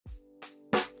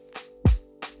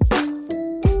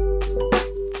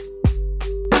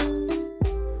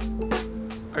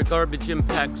Our garbage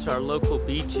impacts our local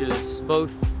beaches,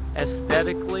 both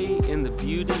aesthetically in the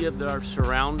beauty of our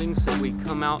surroundings that we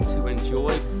come out to enjoy,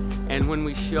 and when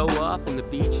we show up and the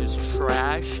beach is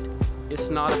trashed, it's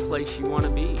not a place you want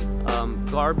to be.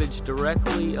 Garbage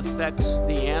directly affects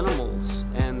the animals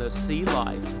and the sea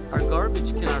life. Our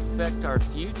garbage can affect our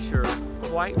future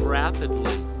quite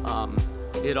rapidly.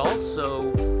 It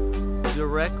also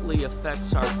directly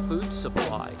affects our food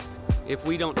supply. If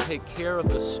we don't take care of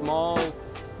the small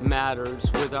matters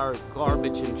with our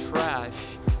garbage and trash,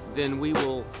 then we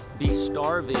will be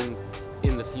starving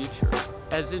in the future.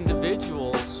 As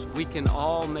individuals, we can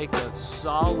all make a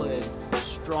solid,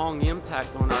 strong impact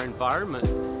on our environment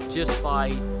just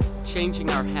by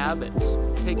changing our habits,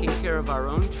 taking care of our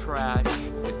own trash.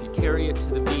 If you carry it to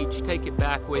the beach, take it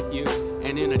back with you,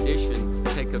 and in addition,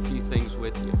 take a few things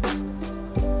with you.